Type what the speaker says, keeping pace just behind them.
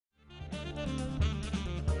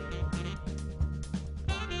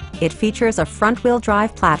It features a front-wheel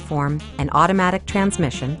drive platform, an automatic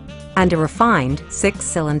transmission, and a refined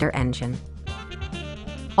 6-cylinder engine.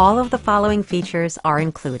 All of the following features are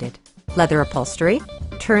included: leather upholstery,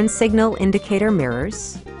 turn signal indicator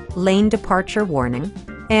mirrors, lane departure warning,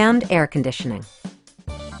 and air conditioning.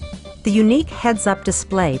 The unique heads-up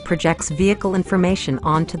display projects vehicle information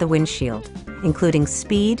onto the windshield, including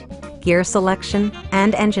speed, gear selection,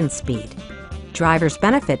 and engine speed. Drivers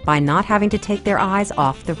benefit by not having to take their eyes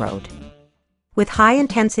off the road. With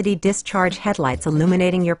high-intensity discharge headlights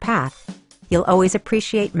illuminating your path, you'll always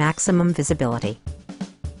appreciate maximum visibility.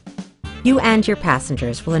 You and your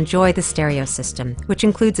passengers will enjoy the stereo system, which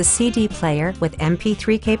includes a CD player with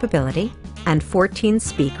MP3 capability and 14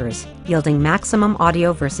 speakers, yielding maximum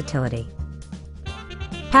audio versatility.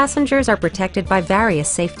 Passengers are protected by various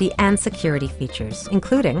safety and security features,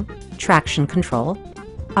 including traction control,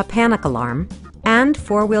 a panic alarm, and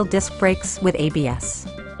 4-wheel disc brakes with ABS.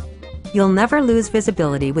 You'll never lose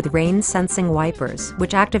visibility with rain-sensing wipers,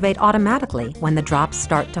 which activate automatically when the drops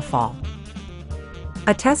start to fall.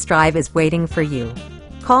 A test drive is waiting for you.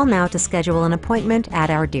 Call now to schedule an appointment at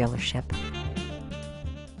our dealership.